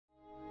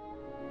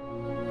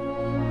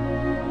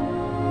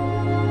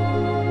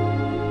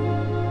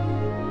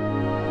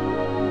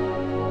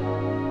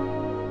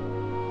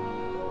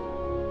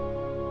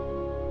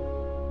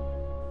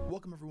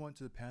everyone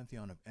to the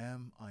Pantheon of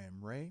M. I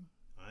am Ray.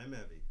 I'm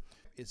Evie.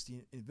 It's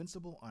the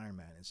Invincible Iron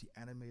Man. It's the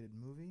animated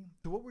movie.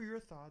 So what were your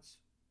thoughts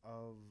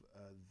of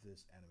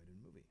this animated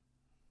movie?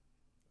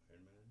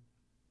 Iron Man.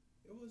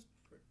 It was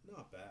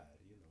not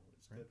bad, you know.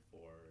 It's Right. good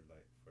for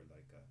a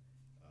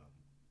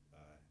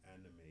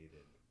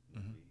animated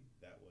movie.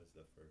 That was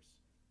the first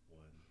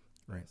one.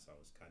 Right. So it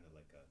was kind of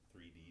like a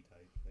 3D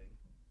type thing,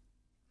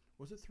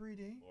 Was it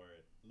 3D? or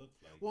it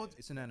looked like. Well, it.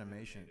 it's an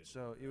animation, Animated,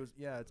 so it was.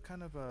 Yeah, it's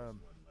kind of a.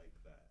 First one like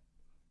that.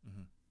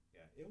 Mhm.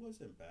 Yeah, it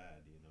wasn't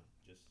bad, you know.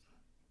 Just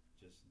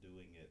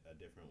doing it a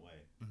different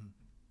way.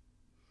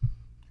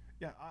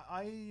 Yeah,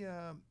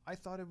 I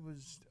thought it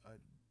was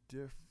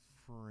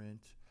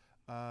different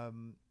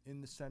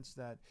in the sense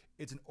that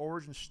it's an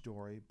origin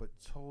story, but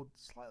told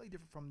slightly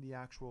different from the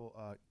actual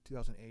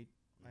 2008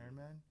 Iron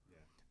Man.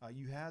 Yeah.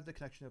 You had the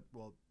connection of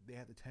they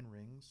had the Ten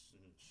Rings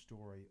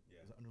story Yeah.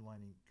 as an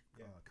underlining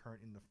Yeah.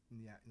 current in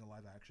the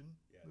live action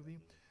Yeah. movie.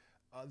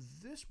 Definitely.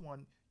 This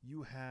one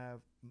you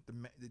have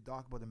they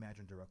talk about the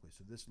Mandarin directly,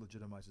 so this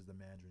legitimizes the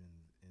Mandarin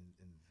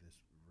in this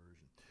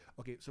version.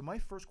 Okay, so my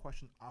first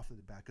question off of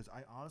the bat, because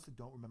I honestly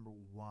don't remember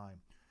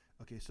why.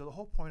 Okay, so the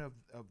whole point of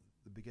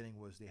the beginning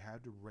was they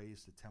had to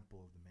raise the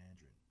temple of the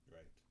Mandarin.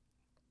 Right.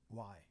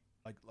 Why?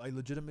 Like, I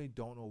legitimately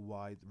don't know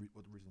why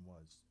what the reason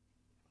was.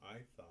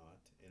 I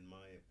thought, in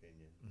my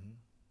opinion, Mm-hmm.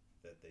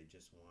 that they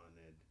just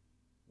wanted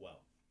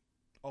wealth.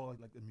 Oh,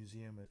 like the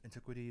Museum of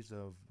Antiquities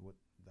of what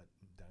that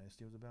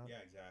dynasty was about. Yeah,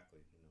 exactly.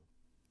 You know,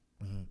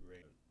 Mm-hmm.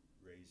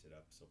 raise it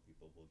up so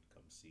people will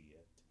come see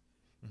it,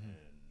 Mm-hmm.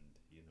 and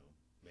you know,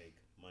 make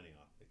money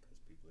off it because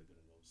people are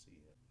gonna go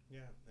see it.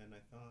 Yeah, and I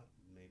thought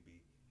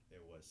maybe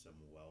there was some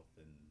wealth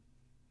in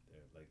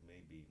there, like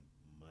maybe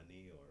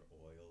money or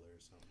oil or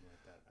something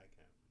like that. I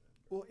can't remember.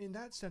 Well, in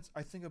that sense,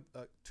 I think of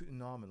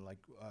Tutankhamun,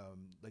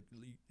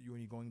 you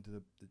when you're going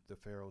to the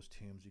pharaoh's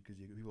tombs, because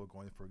people are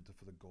going for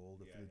the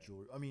gold, Yeah, for the yeah.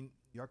 jewelry. I mean,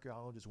 the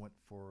archaeologists went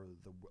for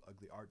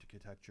the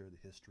architecture, the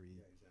history,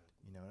 Yeah,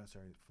 exactly. not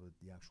necessarily for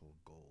the actual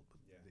gold, but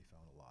Yeah. they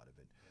found a lot of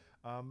it.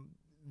 Yeah.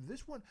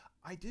 This one,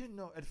 I didn't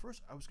know at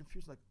first. I was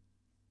confused,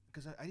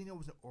 because I didn't know it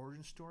was an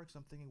origin story. Because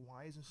I'm thinking,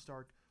 why isn't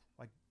Stark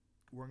like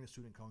wearing a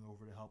suit and going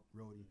over to help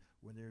Rhodey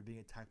when they were being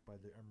attacked by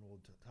the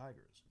Emerald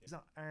Tigers? He's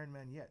not Iron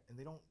Man yet, and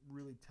they don't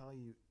really tell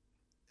you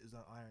is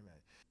not Iron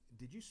Man.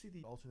 Did you see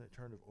the alternate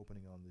alternative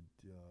opening on the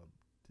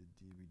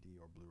DVD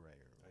or Blu-ray?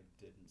 I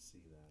didn't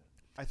see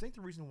that. I think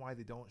the reason why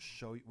they don't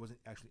show it wasn't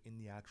actually in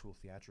the actual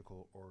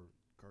theatrical or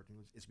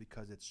cartoons is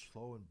because it's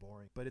slow and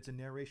boring. But it's a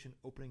narration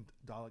opening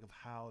dialogue of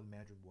how the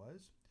Mandarin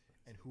was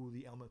and who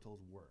the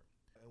elementals were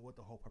and what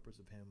the whole purpose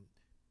of him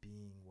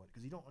being what.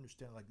 Because you don't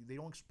understand, they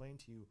don't explain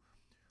to you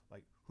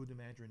who the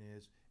Mandarin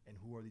is and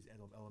who are these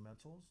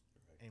elementals.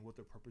 Right. And what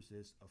their purpose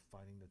is of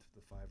finding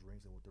the five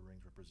rings and what the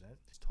rings represent.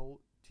 It's told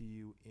to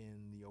you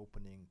in the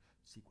opening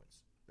sequence.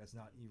 That's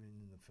not even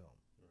in the film.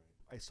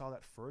 Right. I saw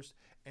that first,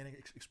 and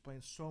it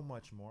explains so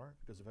much more,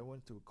 because if I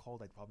went to a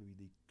cold, I'd probably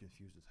be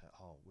confused as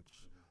hell,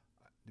 which,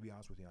 to be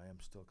honest with you, I am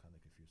still kind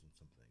of confused on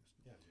some things.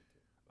 Yeah, me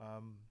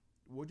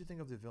too. What do you think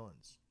of the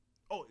villains?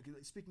 Oh,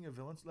 speaking of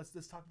villains, let's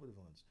talk about the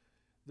villains.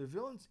 The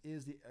villains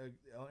is the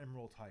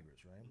Emerald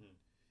Tigers, right? Mhm.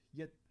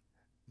 Yet,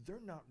 they're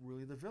not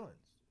really the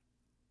villains.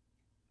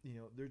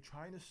 They're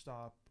trying to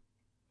stop.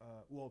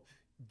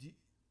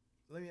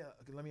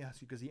 Let me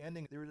ask you, because the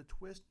ending, there is a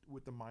twist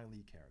with the Mai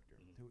Li character,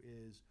 who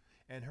is,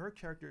 and her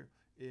character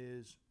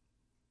is,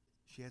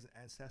 she has an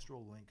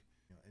ancestral link,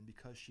 and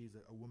because she's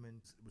a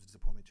woman, it was a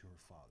disappointment to her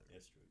father.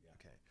 It's true. Yeah.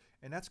 Okay,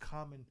 and that's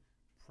common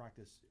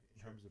practice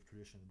in Sure. terms of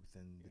tradition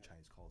within the Yeah.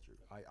 Chinese culture.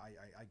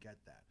 I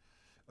get that.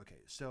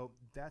 Okay, so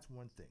that's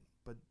one thing,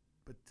 but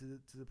to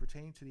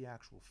pertaining to the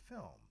actual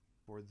film,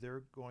 where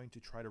they're going to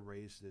try to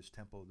raise this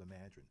temple of the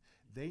Mandarin,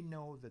 they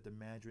know that the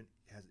Mandarin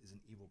is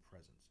an evil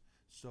presence,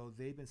 so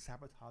they've been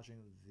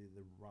sabotaging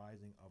the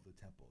rising of the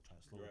temple,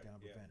 trying to slow it Right,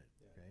 down, yeah, prevent it.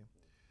 yeah, Okay,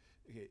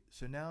 okay,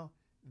 so now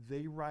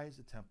they rise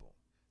the temple,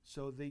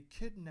 so they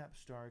kidnap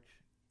Stark,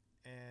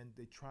 and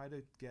they try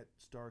to get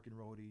Stark and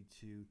Rhodey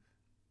to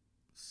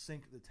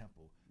sink the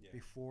temple Yeah.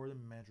 before the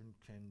Mandarin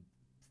can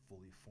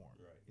fully form.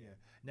 Right. Yeah.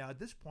 Now at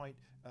this point,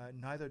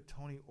 neither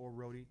Tony or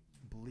Rhodey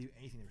believe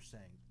anything they're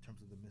saying in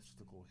terms of the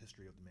mystical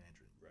history of the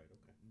Mandarin. Right.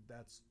 Okay.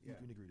 That's Yeah. you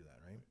can agree to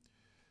that, right?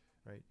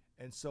 Right.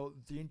 And so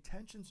the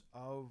intentions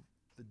of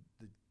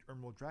the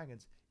Emerald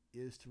Dragons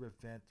is to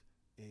prevent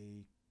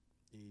a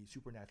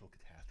supernatural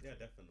catastrophe. Yeah,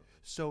 definitely.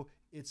 So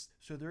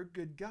they're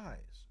good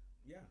guys,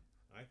 Yeah,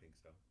 I think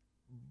so.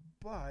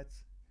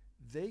 but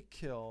they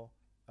kill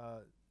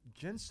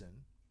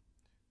Jensen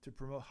to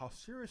promote how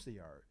serious they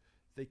are.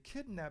 They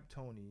kidnap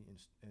Tony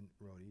and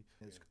Rhodey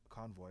in his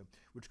convoy,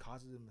 which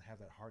causes them to have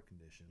that heart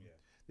condition. Yeah.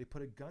 They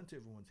put a gun to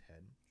everyone's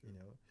head.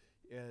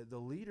 Sure. The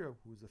leader,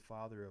 who's the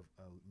father of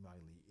Mai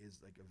Li,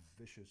 is like a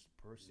vicious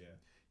person,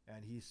 Yeah.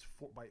 and he's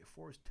by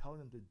force telling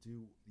them to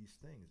do these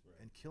things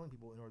Right. and killing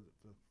people in order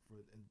for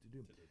them to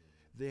do. To do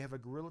that. They have a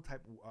guerrilla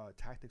type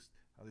tactics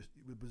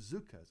with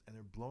bazookas, and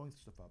they're blowing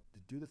stuff up to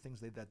do the things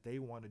that they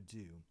want to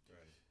do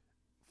Right.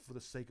 for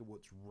the sake of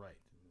what's right.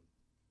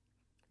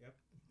 Yep.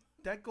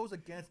 that goes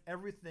against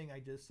everything I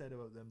just said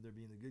about them. They're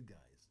being the good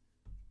guys.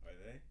 Are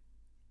they?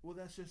 Well,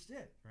 that's just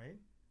it, right?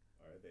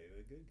 Are they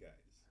the good guys?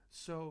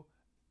 So,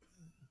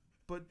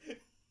 but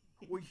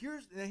well,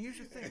 here's the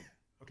thing.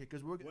 Okay,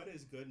 because we're What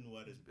is good and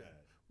what is bad?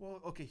 well,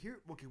 okay, here's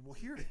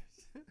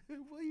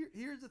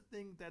the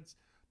thing that's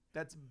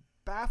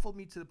baffled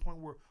me to the point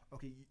where,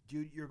 okay,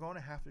 dude, you're going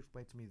to have to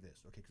explain to me this,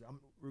 okay? Because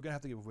we're gonna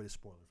have to give away the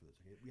spoiler for this.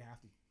 Okay, we have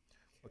to.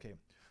 Okay,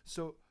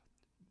 so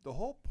the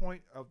whole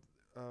point of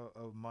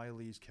Mai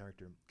Li's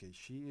character, okay,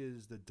 she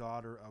is the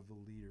daughter of the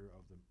leader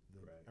of the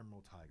Right.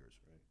 Emerald Tigers.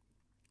 Right.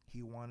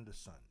 He wanted a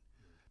son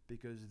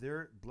because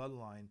their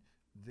bloodline,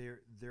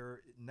 they're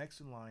next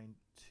in line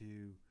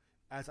to,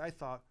 as I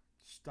thought,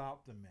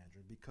 stop the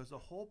Mandarin, because the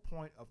whole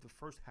point of the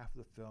first half of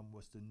the film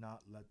was to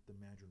not let the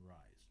Mandarin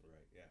rise.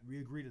 Right. Yeah. We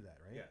agree to that,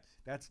 right?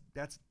 Yes.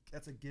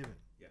 That's a given.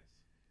 Yes.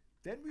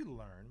 Then we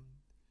learn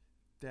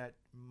that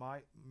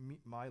Mai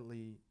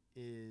Li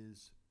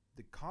is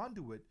the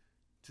conduit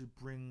to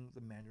bring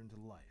the Mandarin to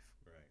life,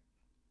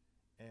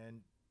 Right.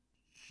 and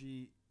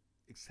she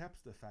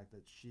accepts the fact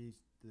that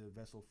she's the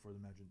vessel for the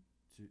Mandarin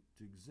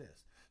to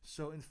exist.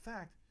 So in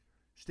fact,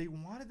 they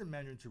wanted the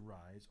Mandarin to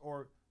rise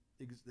or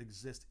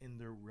exist in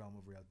their realm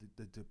of reality,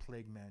 to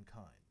plague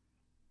mankind.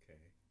 Okay.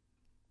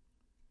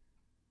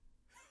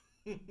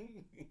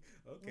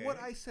 Okay. What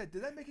I said,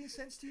 did that make any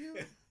sense to you?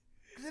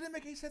 Because it didn't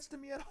make any sense to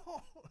me at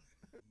all.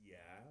 Yeah,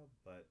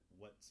 but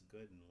what's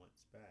good and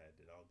what's bad?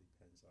 It all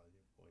depends on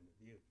your point of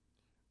view.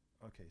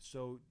 Okay,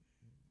 so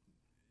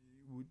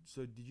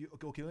did you?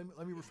 Okay,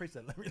 let me rephrase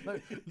that.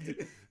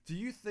 Do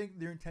you think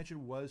their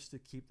intention was to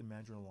keep the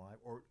Mandarin alive,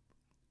 or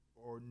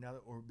now,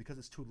 or because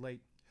it's too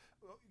late?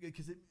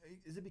 Because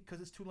is it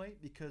because it's too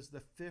late? Because the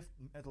fifth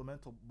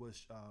elemental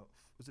was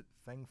it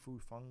Feng Fu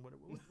Feng? What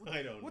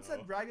I don't what's know.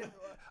 that dragon?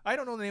 I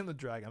don't know the name of the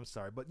dragon. I'm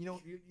sorry, but you know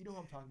what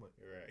I'm talking about.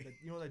 Right. Like,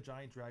 you know that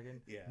giant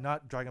dragon? Yeah.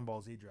 Not Dragon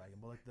Ball Z dragon,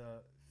 but like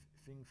the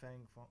Fing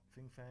Fang.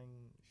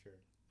 Sure.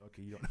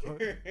 Okay, you don't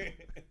know.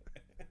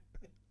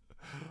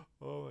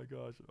 Oh my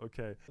gosh.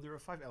 Okay. There are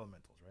 5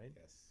 elementals, right?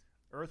 Yes.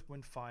 Earth,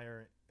 wind,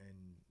 fire,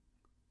 and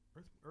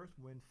Earth,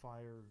 wind,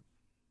 fire,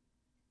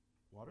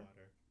 water.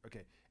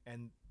 Okay,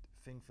 and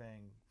Fing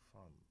Fang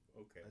Fang.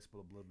 Okay. I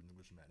spelled blood with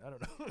English man. I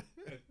don't know.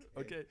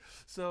 Okay,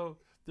 so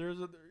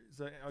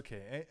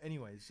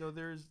anyway, so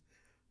there's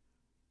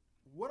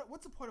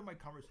what's the point of my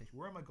conversation?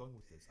 Where am I going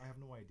with this? I have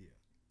no idea.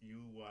 You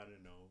want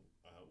to know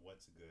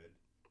what's good.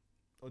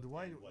 Oh, do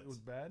I? And It what's was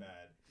bad.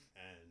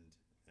 and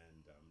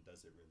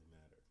does it really matter?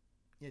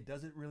 Yeah,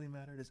 does it really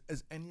matter?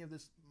 Does any of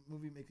this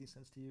movie make any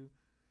sense to you?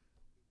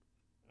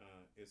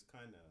 It's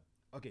kind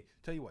of. Okay,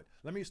 tell you what.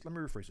 Let me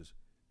rephrase this.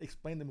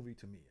 Explain the movie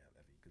to me,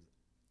 Effie, because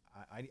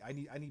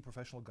I need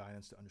professional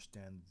guidance to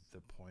understand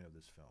the point of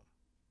this film.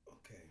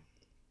 Okay.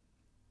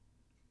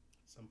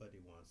 Somebody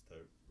wants to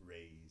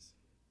raise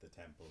the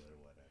temple or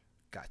whatever,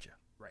 Gotcha.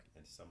 Right.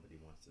 and somebody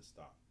wants to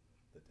stop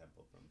the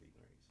temple from being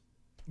raised.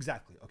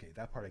 Exactly. Okay,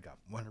 that part I got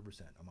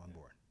 100%. I'm on Yeah.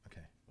 board.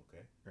 Okay.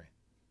 Okay. Right.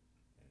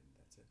 And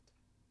that's it.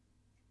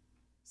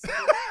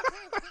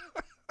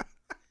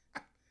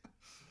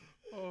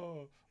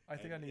 Oh, I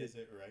think I And need. Is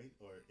it right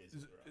or is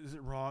it wrong? Is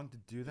it wrong to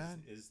do that?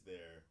 Is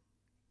there?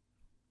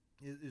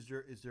 Is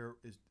there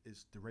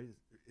the raise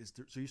is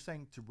there, so you're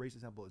saying to raise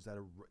the temple, is that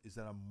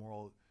a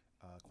moral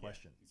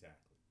question? Yeah,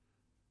 exactly.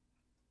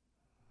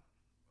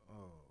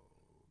 Oh.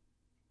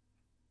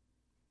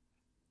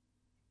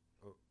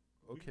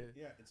 Okay.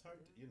 Yeah, it's hard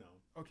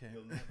to, Okay.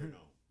 You'll never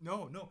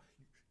know. No.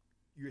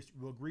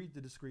 We'll agree to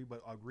disagree,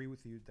 but I'll agree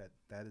with you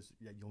that is,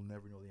 yeah, you'll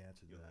never know the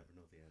answer to You'll that. never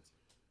know the answer.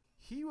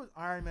 He was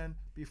Iron Man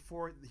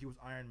before he was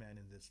Iron Man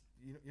in this.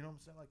 You know what I'm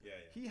saying? Like, Yeah.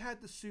 he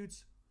had the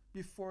suits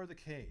before the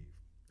cave.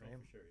 Oh, Right?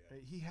 for sure, yeah.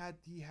 Right? He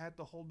had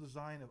the whole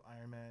design of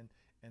Iron Man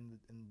and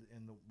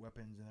the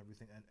weapons and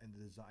everything, and the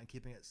design,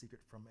 keeping it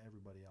secret from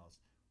everybody else.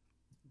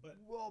 But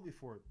Well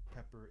before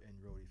Pepper and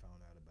Rhodey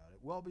found out about it.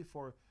 Well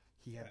before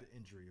he had Yeah. the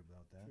injury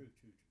about that.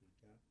 true.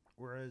 Yeah.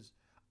 Whereas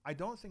I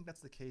don't think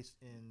that's the case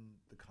in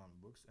the comic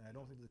books, and I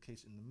don't think it's the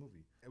case in the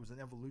movie. It was an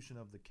evolution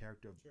of the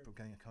character of Sure. from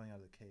coming out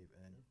of the cave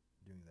and then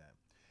doing that.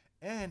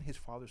 And his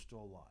father's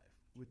still alive,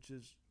 which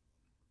is,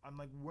 I'm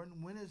like,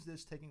 when is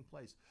this taking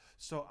place?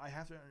 So I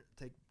have to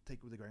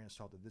take with a grain of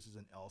salt that this is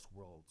an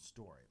Elseworld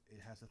story. It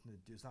has nothing to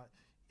do. It's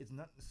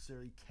not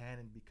necessarily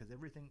canon, because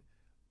everything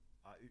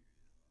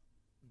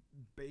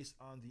based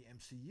on the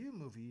MCU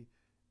movie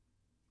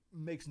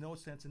makes no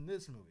sense in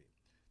this movie.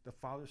 The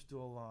father's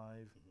still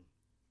alive. Mhm.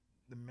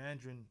 The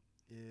Mandarin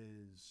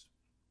is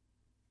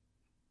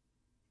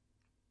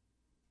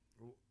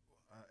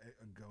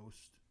a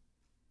ghost.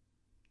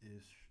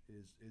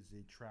 Is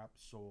a trapped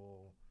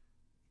soul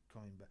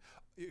coming back.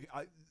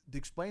 To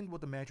explain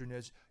what the Mandarin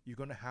is, you're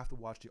going to have to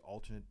watch the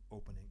alternate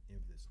opening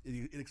of this.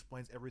 It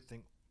explains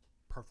everything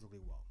perfectly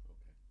well, Okay.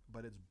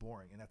 but it's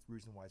boring, and that's the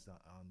reason why it's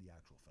not on the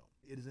actual film.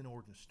 It is an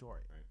origin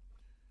story. Right.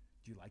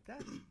 Do you like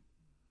that?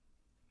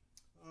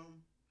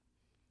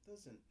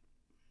 Doesn't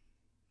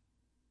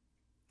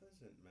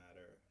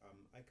matter.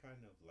 I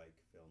kind of like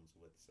films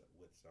with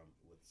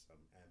some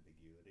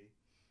ambiguity.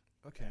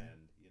 Okay.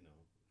 And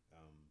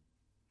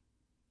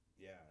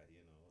yeah,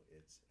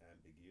 it's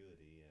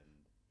ambiguity, and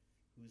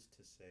who's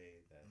to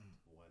say that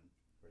one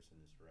person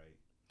is right?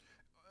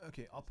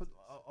 Okay, Who's to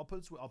I'll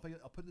put this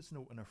I'll put this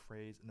in a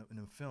phrase in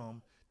a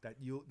film that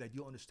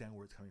you'll understand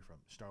where it's coming from.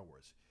 Star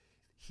Wars.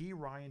 He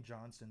Ryan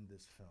Johnson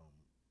this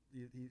film.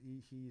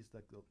 He's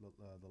like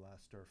the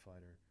last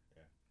Starfighter.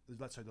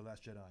 Yeah. Sorry, the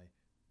Last Jedi.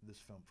 This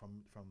film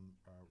from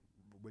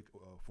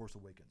Force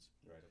Awakens.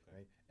 Right. Okay.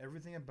 Right.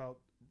 Everything about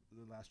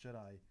the Last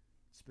Jedi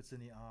spits in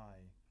the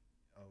eye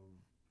of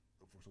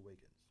the Force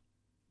Awakens.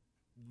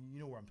 You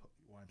know why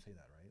I'm saying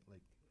that, right?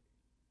 Like,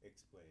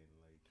 Explain.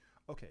 Like,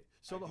 okay,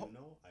 so I the do whole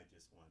know. I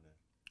just wanna.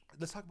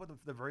 let's talk about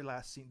the very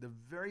last scene, the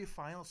very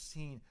final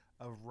scene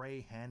of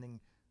Rey handing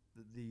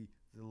the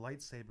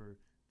lightsaber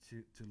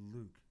to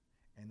Luke,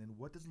 and then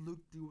what does Luke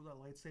do with that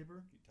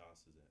lightsaber? He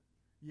tosses it.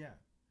 Yeah,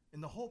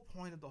 and the whole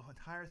point of the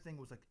entire thing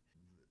was like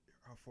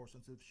how force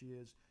sensitive she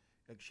is.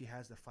 Like she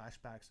has the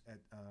flashbacks at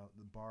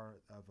the bar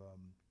of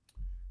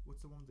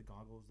what's the one with the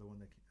goggles? The one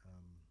that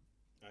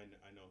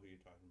I know who you're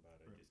talking about.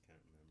 I just can't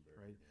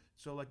remember. right. Yeah.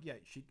 So like yeah,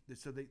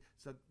 so the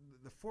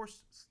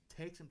Force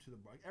takes him to the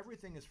bar. Like,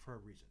 everything is for a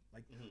reason.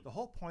 Like Mhm. the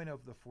whole point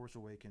of the Force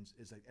Awakens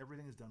is like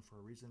everything is done for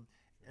a reason.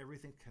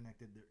 Everything's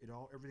connected.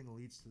 Everything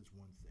leads to this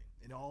one thing.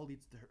 It all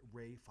leads to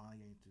Rey finally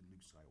getting to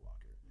Luke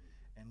Skywalker,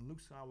 and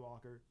Luke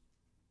Skywalker,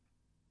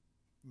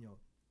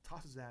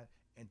 tosses that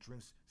and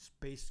drinks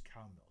space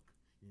cow milk.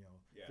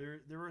 Yeah.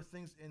 There are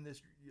things in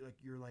this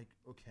you're like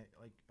okay,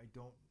 like I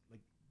don't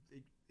like.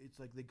 It's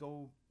like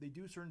they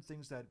do certain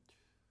things that,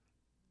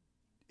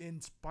 in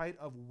spite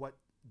of what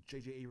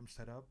J.J. Abrams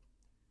set up,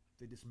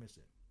 they dismiss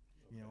it.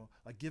 Okay.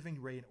 Like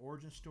giving Rey an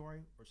origin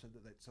story or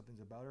something that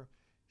something's about her.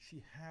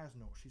 She's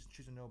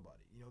a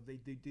nobody.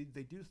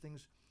 They do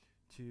things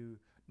to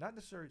not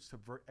necessarily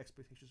subvert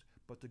expectations,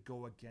 but to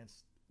go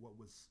against what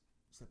was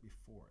set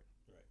before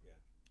it. Right. Yeah.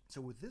 So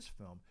with this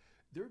film,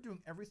 they're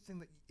doing everything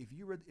that if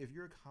you're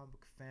a comic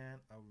book fan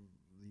of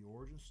the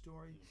origin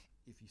story,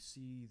 if you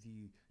see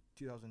the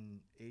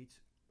 2008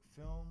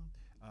 film,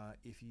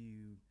 if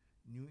you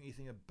knew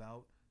anything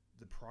about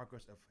the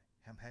progress of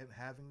him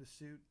having the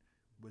suit,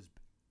 was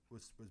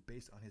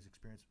based on his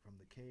experience from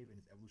the cave and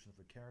his evolution of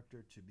a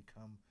character to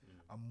become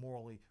a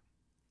morally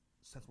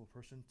sensible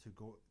person to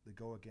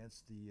go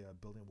against the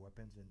building of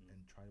weapons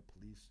and try to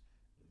police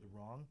the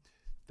wrong.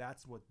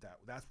 That's what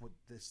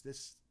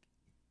this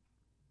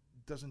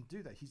doesn't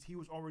do that. He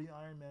was already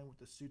Iron Man with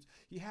the suits.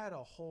 He had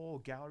a whole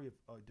gallery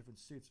of different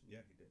suits.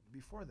 Yeah, he did.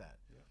 Before that.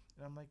 Yeah.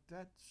 And I'm like,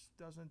 that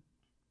doesn't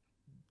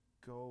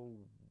go.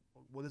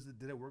 What is it?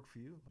 Did it work for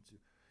you?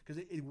 Because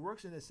it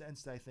works in a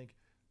sense that I think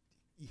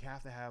you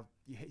have to have.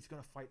 He's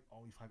going to fight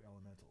all these 5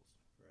 elementals.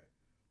 Right.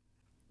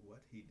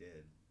 What he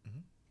did.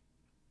 Mhm.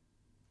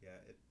 Yeah.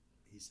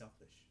 He's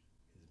selfish.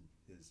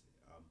 His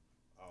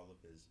all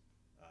of his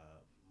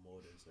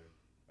motives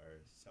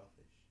are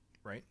selfish.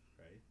 Right.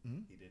 Right.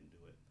 Mhm. He didn't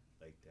do it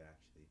like to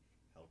actually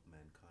help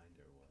mankind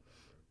or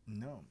whatever.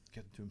 No,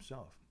 kept it to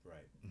himself.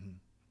 Right. Mm-hmm.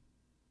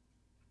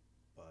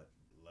 But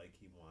like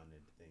he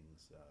wanted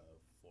things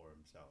for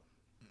himself.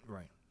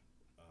 Right.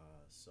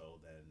 So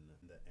then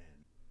in the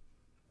end,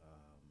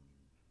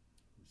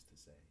 who's to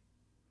say?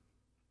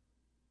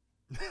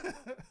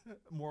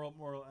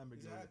 moral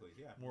ambiguity. Exactly.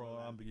 Yeah. Moral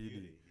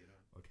ambiguity.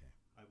 Okay.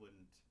 I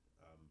wouldn't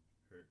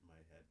hurt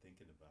my head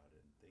thinking about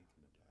it and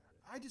thinking about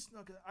it. I just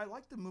know 'cause I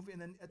liked the movie,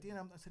 and then at the end,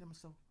 I said to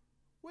myself,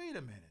 "Wait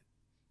a minute,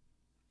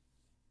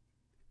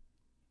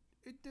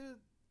 it did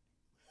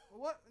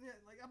what? Yeah,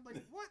 like I'm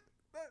like what?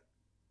 That,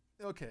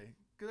 okay,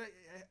 because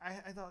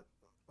I thought,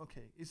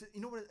 okay, is it?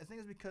 You know what? I think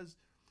it's because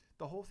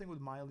the whole thing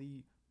with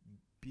Miley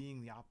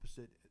being the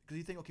opposite. Because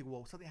you think, okay,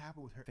 well, something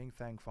happened with her, Fing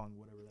Fang Fung,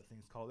 whatever that thing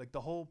is called. Like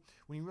the whole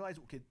when you realize,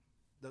 okay,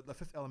 the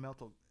fifth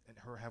elemental and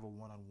her have a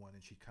one-on-one,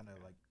 and she kind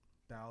of like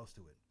bows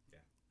to it. Yeah.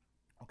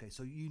 Okay,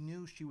 so you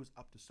knew she was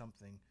up to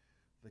something.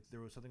 Like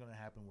there was something going to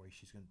happen where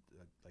she's going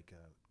to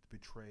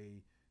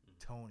betray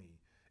Tony,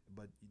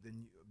 but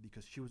then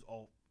because she was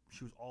all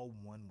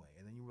one way,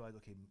 and then you realize,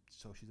 okay,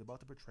 so she's about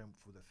to betray him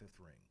for the 5th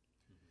ring,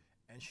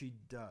 and she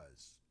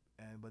does,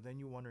 but then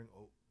you're wondering,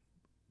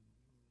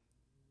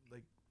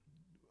 like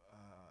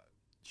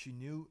she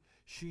knew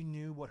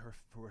what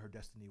her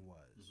destiny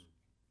was.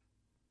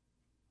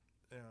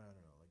 I don't know,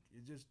 like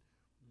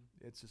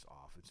it's just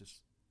off. It's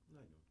just I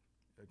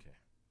know. okay.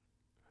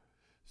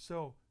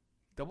 So,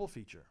 double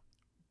feature.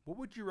 What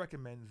would you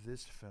recommend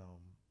this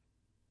film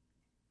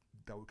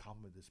that would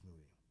complement this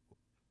movie?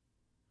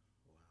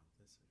 Wow,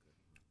 that's a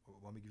good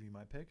one. Want me to give you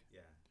my pick?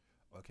 Yeah.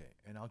 Okay,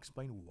 and I'll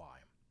explain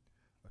why.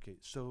 Okay,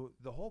 so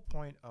the whole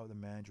point of the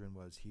Mandarin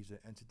was he's an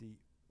entity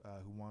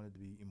who wanted to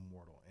be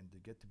immortal, and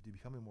to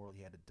become immortal,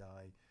 he had to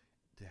die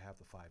to have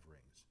the 5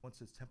 rings. Once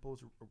his temple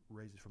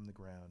raises from the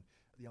ground,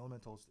 the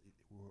elementals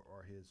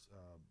are his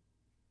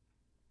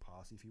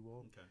posse, if you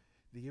will. Okay.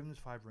 They give him his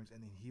 5 rings,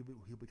 and then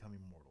he'll become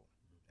immortal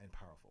and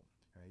powerful.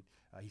 Right?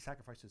 He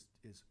sacrificed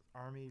his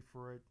army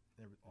for it,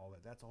 and all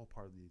that. That's all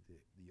part of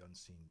the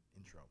unseen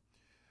intro.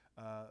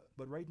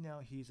 But right now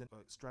he's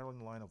straddling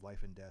the line of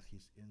life and death.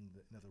 He's in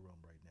the nether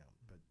realm right now.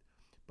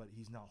 but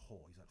he's not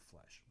whole. He's not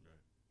flesh, Right.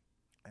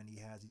 and he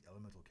has these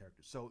elemental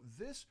characters. So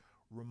this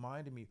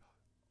reminded me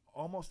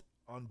almost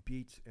on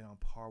beat and on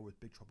par with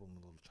Big Trouble in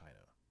Little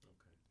China.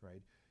 Okay.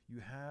 Right?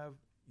 You have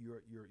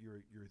your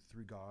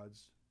three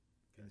gods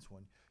in Okay. this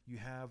one. You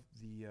have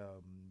the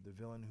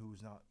villain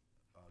who's not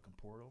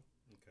corporeal,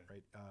 Okay.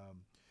 right?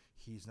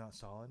 He's not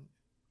solid,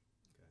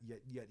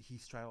 Okay. yet he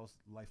straddles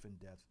life and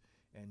death,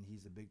 and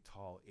he's a big,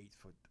 tall, 8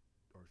 foot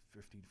or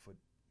 15 foot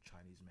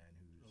Chinese man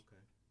who's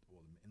Okay.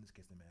 well, in this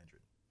case, the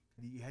Mandarin.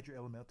 You had your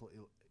elemental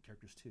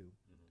characters too,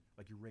 Mm-hmm.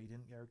 like your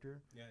Raiden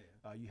character. Yeah.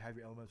 Yeah. You have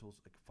your elementals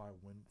like fire,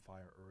 wind,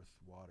 fire, earth,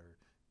 water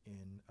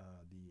in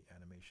the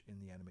animation in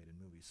the animated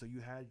movie. So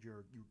you had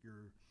your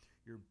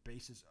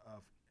basis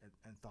of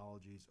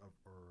anthologies of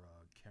or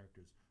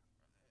characters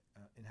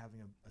in having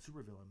a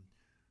supervillain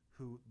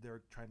who they're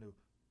trying to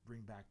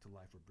bring back to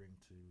life or bring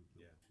to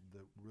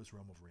Yeah. this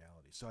realm of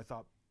reality. So I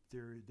thought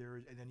there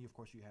and then of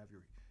course you have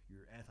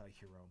your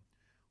anti-hero,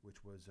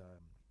 which was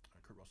a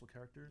Kurt Russell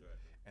character. Right.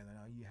 And then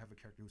now you have a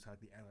character who's had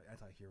the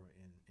anti-hero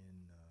in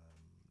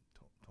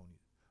Tony.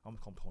 I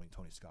almost call him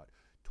Tony Scott,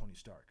 Tony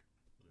Stark.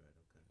 Right.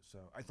 Okay.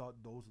 So I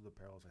thought those are the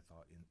parallels I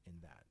thought in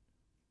that.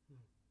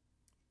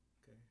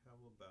 Okay. How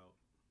about?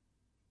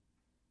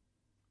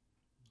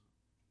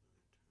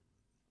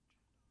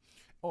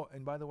 Oh,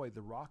 and by the way,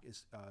 The Rock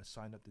is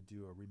signed up to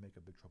do a remake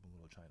of Big Trouble in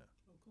Little China,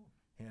 Oh, cool.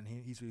 and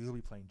he'll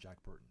be playing Jack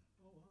Burton.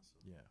 Oh,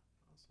 awesome. Yeah.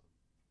 Awesome.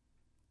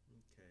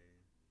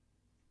 Okay.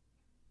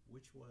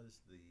 Which was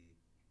the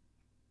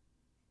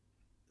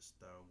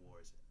Star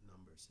Wars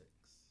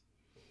 #6?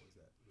 What was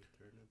that?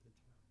 Return of the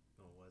Jedi?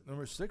 No, what?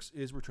 Number 6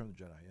 is Return of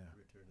the Jedi. Yeah.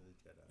 Return of the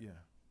Jedi.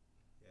 Yeah.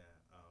 Yeah.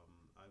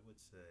 I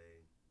would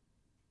say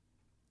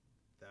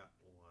that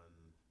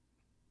one.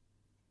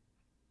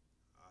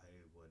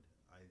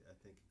 I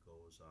think it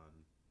goes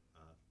on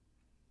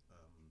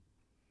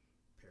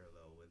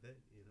parallel with it,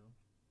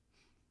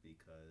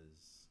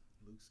 because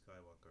Luke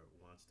Skywalker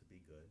wants to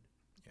be good,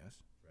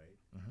 Yes. right?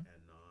 Mm-hmm.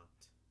 and not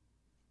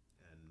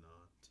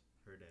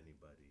hurt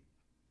anybody.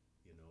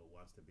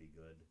 Wants to be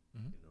good.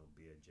 Mm-hmm.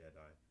 Be a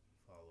Jedi,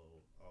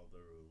 follow all the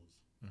rules,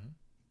 Mm-hmm.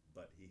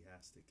 but he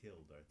has to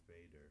kill Darth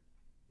Vader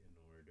in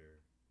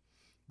order.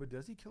 But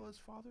does he kill his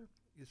father?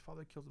 His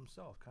father kills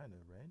himself, kind of,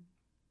 right?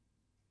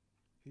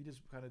 He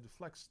just kind of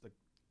deflects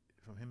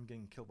from him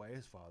getting killed by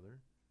his father.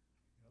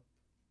 Yep.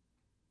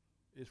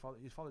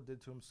 His father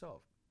did to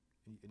himself,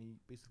 and he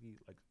basically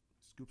like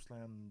scoop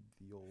slammed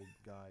the old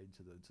guy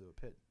to a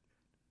pit.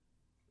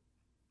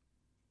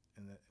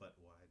 And that But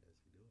why does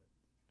he do it?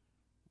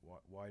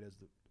 why does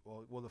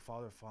the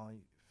father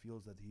finally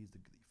feels that he's the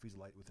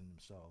light within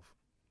himself,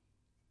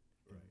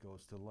 and Right.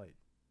 goes to the light,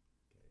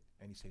 Okay.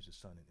 and he saves his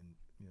son, and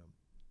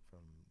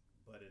from.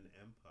 But in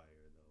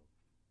Empire, though,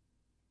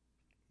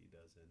 he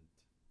doesn't.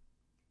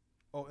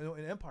 Oh,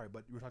 in Empire,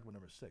 but we're talking about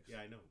number 6.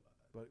 Yeah, I know.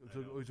 But I so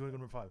know, we're talking but-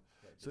 number 5.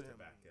 Yeah, just So to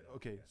back it up.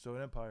 Okay, yeah. so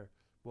in Empire,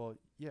 well,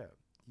 yeah,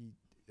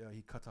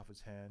 he cuts off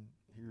his hand.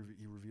 He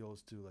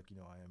reveals to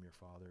I am your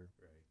father.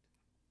 Right.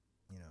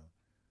 You know.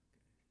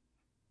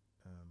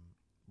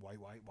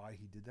 Why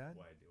he did that?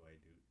 Why do you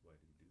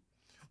do?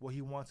 Well,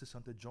 he wants his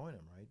son to join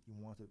him, right? He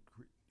wants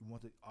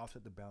to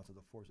offset the balance of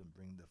the Force and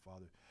bring the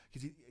father,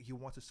 because he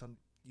wants his son.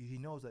 He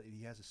knows that if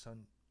he has a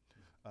son.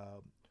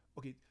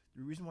 Okay,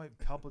 the reason why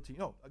Palpatine.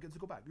 No, let's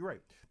go back. You're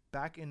right.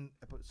 Back in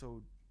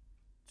episode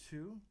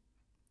 2,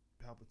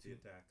 The Palpatine.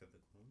 Attack of the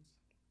Clones.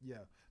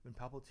 Yeah, when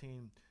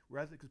Palpatine,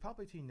 because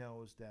Palpatine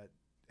knows that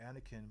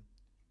Anakin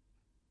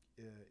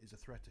is a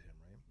threat to him,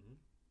 right? Mm-hmm.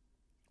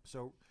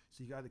 So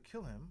you got to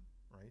kill him,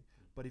 right?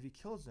 But if he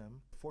kills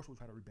him, the Force will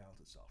try to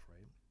rebalance itself,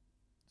 right?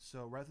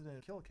 So rather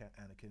than kill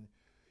Anakin,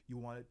 you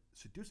want to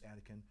seduce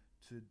Anakin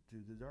to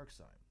the dark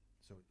side.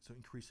 So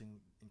increasing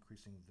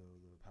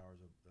the powers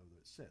of the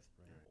Sith,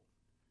 right? Right.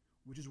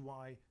 Which is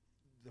why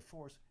the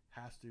Force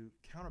has to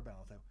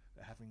counterbalance that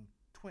by having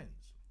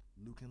twins,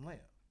 Luke and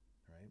Leia,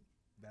 right?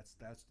 That's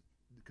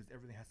because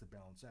everything has to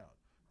balance out,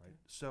 right? Okay.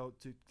 So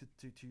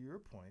to your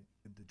point,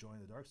 to join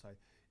the dark side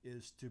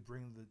is to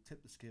bring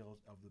tip the scales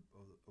of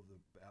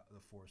the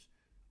Force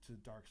to the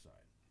dark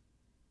side.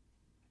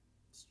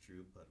 It's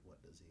true, but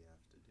what does he have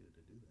to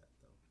do that,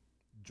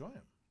 though? Join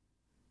him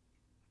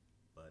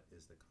But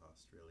is the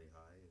cost really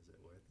high? Is it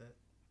worth it?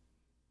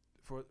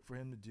 for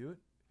him to do it.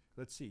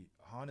 Let's see.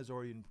 Han is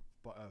already in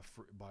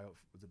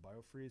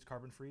biofreeze,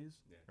 carbon freeze,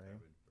 Yeah. right?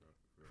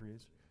 Carbon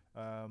Freeze.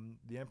 Yeah.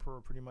 The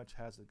Emperor pretty much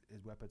has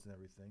his weapons and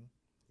everything.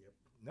 Yep.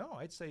 No,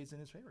 I'd say it's in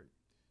his favor.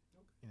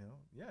 Okay.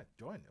 Yeah,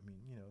 join. I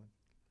mean, Okay.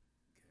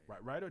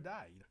 ride or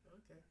die.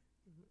 Okay.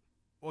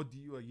 Or do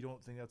you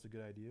don't think that's a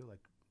good idea? Like,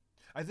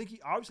 I think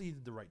he obviously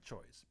did the right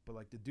choice,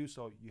 but to do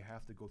so, you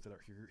have to go through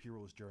that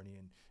hero's journey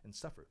and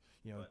suffer.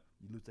 But-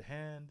 You lose the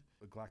hand,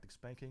 a galactic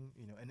spanking.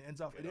 And it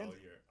ends off. Get It all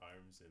ends. your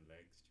arms and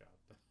legs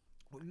chopped off.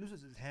 Well, he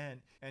loses his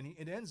hand, and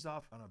it ends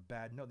off on a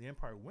bad note. The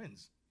Empire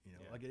wins.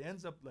 Yeah. It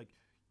ends up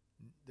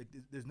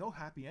there's no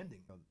happy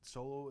ending.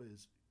 Solo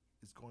is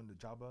going to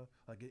Jabba.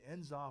 It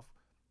ends off.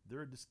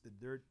 They're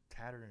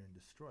tattered and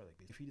destroyed.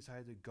 If he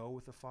decided to go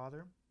with the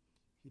father,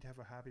 he'd have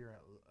a happier,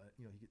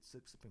 he gets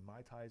sipping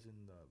Mai Tais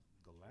in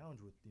the lounge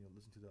with,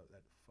 listen to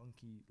that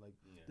funky, like,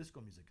 Yeah.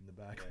 disco music in the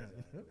Yeah, background.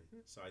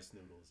 exactly. Size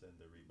Noodles and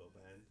the Rebo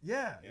Band.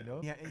 Yeah, Yeah.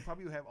 Yeah, and he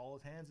probably would have all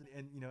his hands,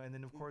 and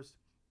then of course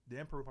the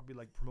emperor would probably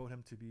like promote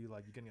him to be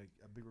like you're getting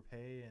a bigger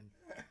pay and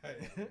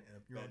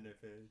your own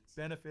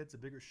benefits, a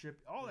bigger ship,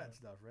 all that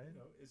stuff, right?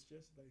 It's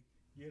just like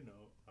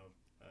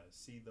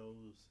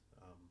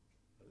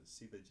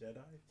see the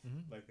Jedi.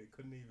 Mhm. Like they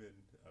couldn't even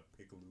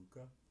pick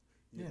Luca.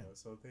 Yeah.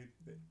 So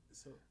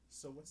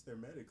so what's their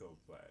medical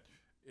plan?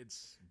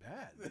 It's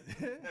bad.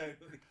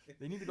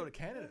 They need to go to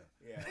Canada.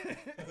 Yeah.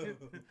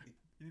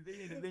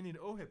 They need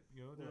OHIP.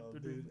 Well, They're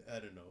dude, doing. I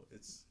don't know.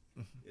 It's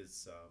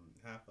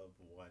half of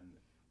one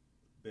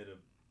bit of,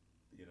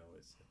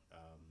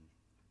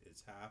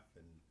 it's half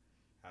and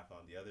half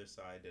on the other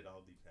side. It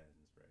all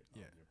depends, right?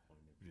 Yeah. On your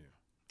point of view.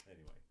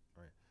 Anyway.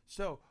 Right.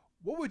 So,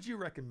 what would you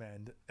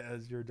recommend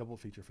as your double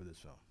feature for this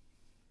film?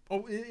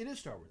 Oh, it is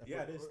Star Wars.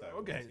 Yeah, it is Star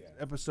Wars, Okay, yeah.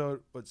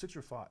 episode 6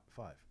 or 5?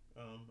 I'd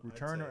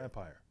Return or say,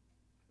 Empire?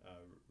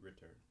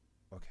 Return.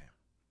 Okay.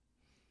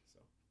 So.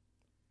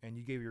 And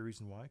you gave your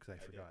reason why? Because I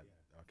did, forgot.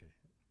 yeah. Okay.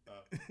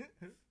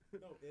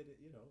 No,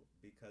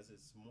 because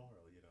it's moral.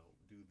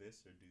 Do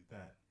this or do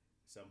that.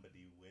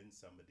 Somebody wins,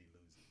 somebody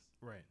loses,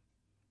 Right.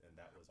 and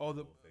that was Oh,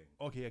 the the whole thing.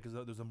 okay, yeah, because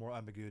there's a more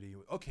ambiguity.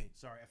 Okay,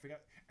 sorry, I forgot.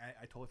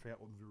 I totally forgot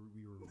what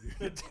we were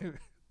reviewing.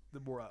 The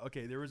moral.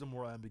 Okay, there is a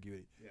moral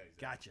ambiguity. Yeah, exactly.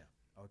 Gotcha.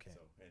 Okay.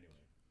 So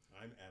anyway,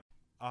 I'm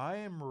I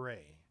am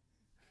Ray,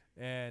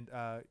 and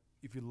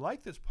if you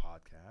like this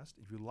podcast,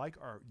 if you like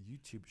our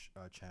YouTube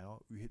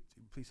channel,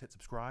 please hit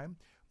subscribe.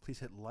 Please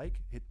hit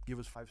like. Give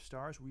us 5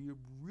 stars. We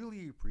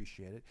really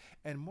appreciate it.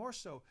 And more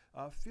so,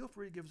 feel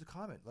free to give us a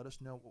comment. Let us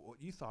know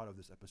what you thought of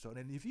this episode,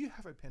 and if you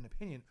have an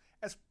opinion,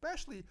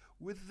 especially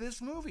with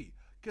this movie,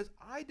 because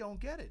I don't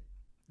get it.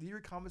 Leave your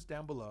comments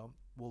down below.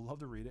 We'll love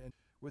to read it. And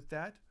with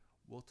that,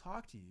 we'll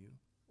talk to you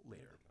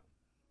later.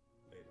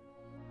 Later.